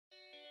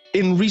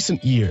In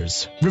recent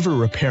years, river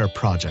repair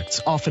projects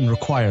often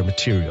require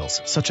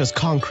materials such as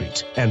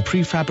concrete and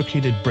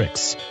prefabricated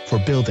bricks for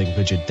building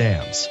rigid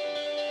dams.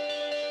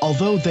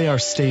 Although they are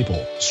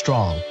stable,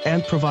 strong,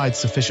 and provide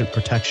sufficient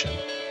protection,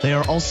 they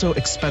are also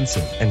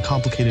expensive and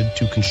complicated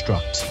to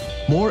construct.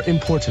 More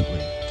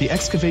importantly, the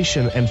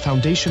excavation and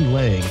foundation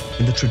laying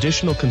in the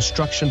traditional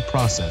construction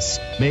process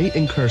may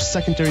incur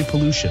secondary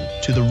pollution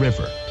to the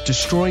river,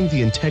 destroying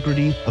the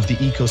integrity of the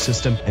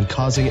ecosystem and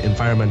causing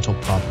environmental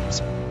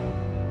problems.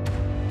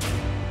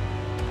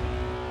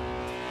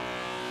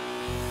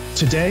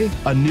 Today,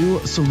 a new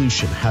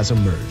solution has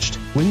emerged.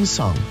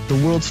 Winsung, the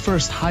world's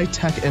first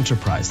high-tech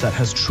enterprise that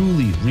has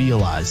truly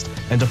realized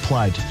and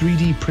applied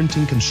 3D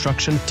printing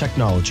construction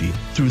technology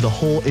through the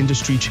whole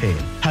industry chain,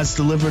 has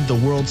delivered the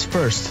world's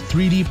first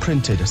 3D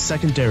printed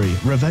secondary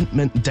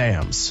revetment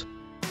dams.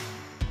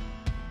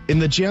 In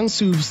the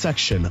Jiangsu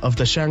section of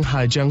the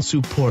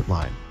Shanghai-Jiangsu Port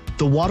line,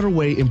 the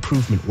waterway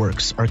improvement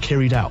works are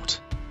carried out.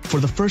 For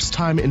the first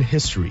time in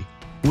history,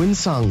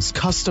 Winsung's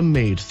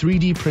custom-made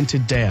 3D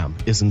printed dam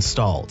is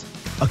installed.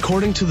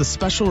 According to the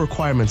special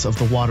requirements of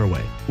the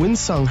waterway,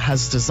 Winsung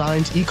has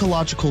designed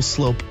ecological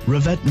slope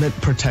revetment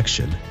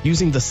protection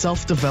using the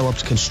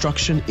self-developed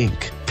construction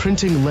ink,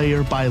 printing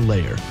layer by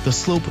layer. The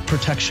slope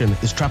protection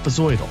is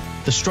trapezoidal.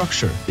 The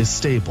structure is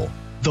stable.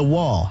 The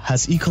wall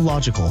has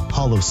ecological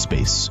hollow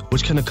space,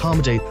 which can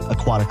accommodate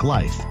aquatic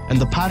life, and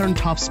the pattern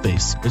top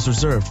space is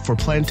reserved for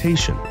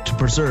plantation to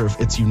preserve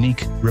its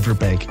unique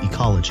riverbank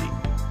ecology.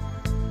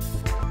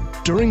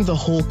 During the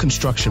whole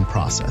construction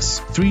process,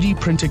 3D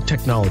printing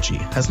technology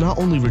has not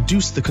only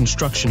reduced the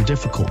construction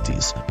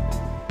difficulties,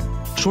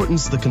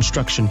 shortens the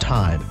construction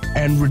time,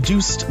 and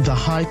reduced the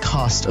high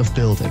cost of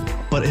building,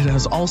 but it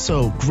has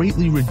also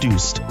greatly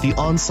reduced the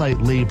on-site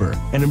labor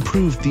and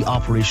improved the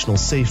operational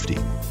safety.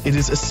 It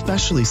is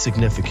especially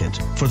significant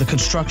for the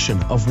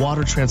construction of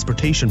water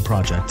transportation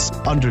projects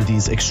under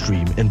these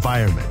extreme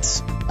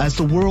environments. As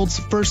the world's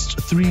first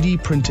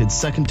 3D printed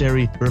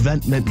secondary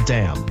revetment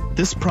dam,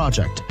 this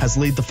project has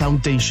laid the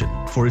foundation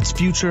for its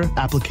future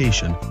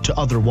application to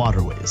other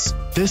waterways.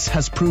 This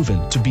has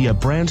proven to be a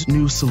brand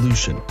new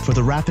solution for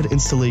the rapid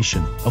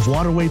installation of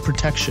waterway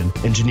protection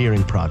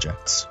engineering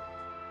projects.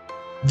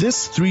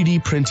 This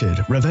 3D printed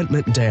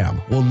revetment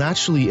dam will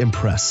naturally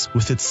impress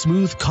with its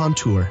smooth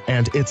contour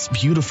and its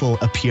beautiful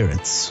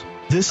appearance.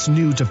 This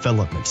new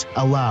development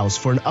allows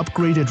for an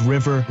upgraded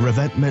river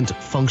revetment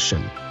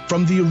function.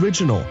 From the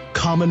original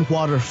common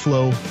water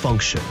flow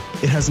function,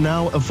 it has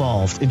now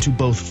evolved into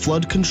both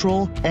flood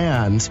control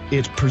and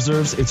it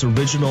preserves its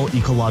original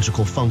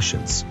ecological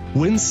functions.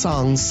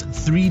 Winsung's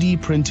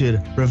 3D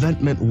printed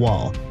revetment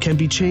wall can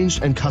be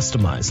changed and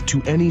customized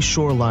to any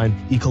shoreline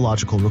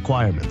ecological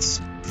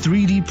requirements.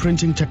 3D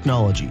printing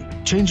technology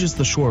changes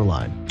the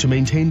shoreline to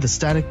maintain the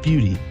static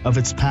beauty of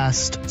its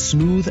past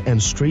smooth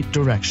and straight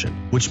direction,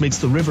 which makes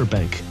the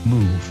riverbank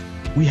move.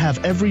 We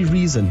have every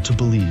reason to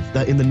believe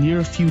that in the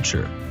near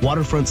future,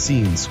 waterfront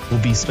scenes will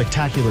be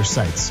spectacular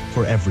sights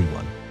for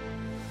everyone.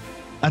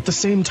 At the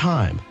same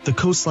time, the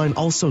coastline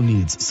also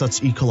needs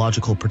such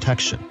ecological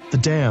protection. The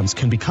dams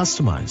can be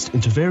customized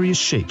into various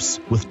shapes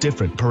with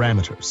different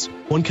parameters.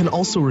 One can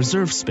also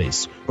reserve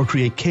space or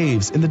create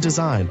caves in the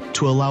design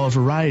to allow a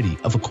variety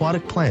of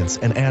aquatic plants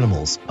and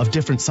animals of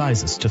different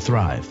sizes to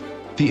thrive.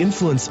 The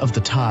influence of the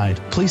tide,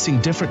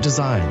 placing different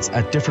designs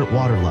at different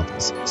water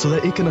levels so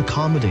that it can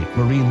accommodate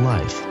marine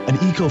life.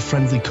 An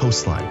eco-friendly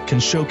coastline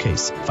can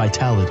showcase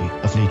vitality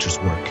of nature's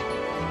work.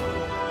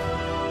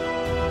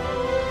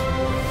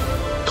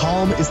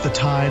 Calm is the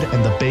tide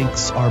and the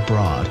banks are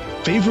broad.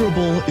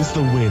 Favorable is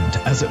the wind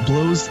as it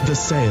blows the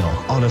sail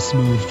on a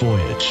smooth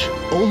voyage.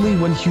 Only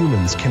when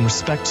humans can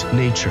respect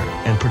nature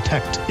and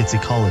protect its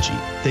ecology,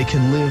 they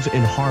can live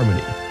in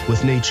harmony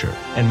with nature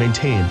and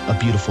maintain a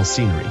beautiful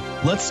scenery.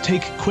 Let's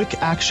take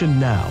quick action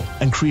now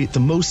and create the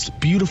most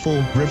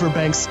beautiful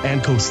riverbanks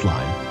and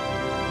coastline.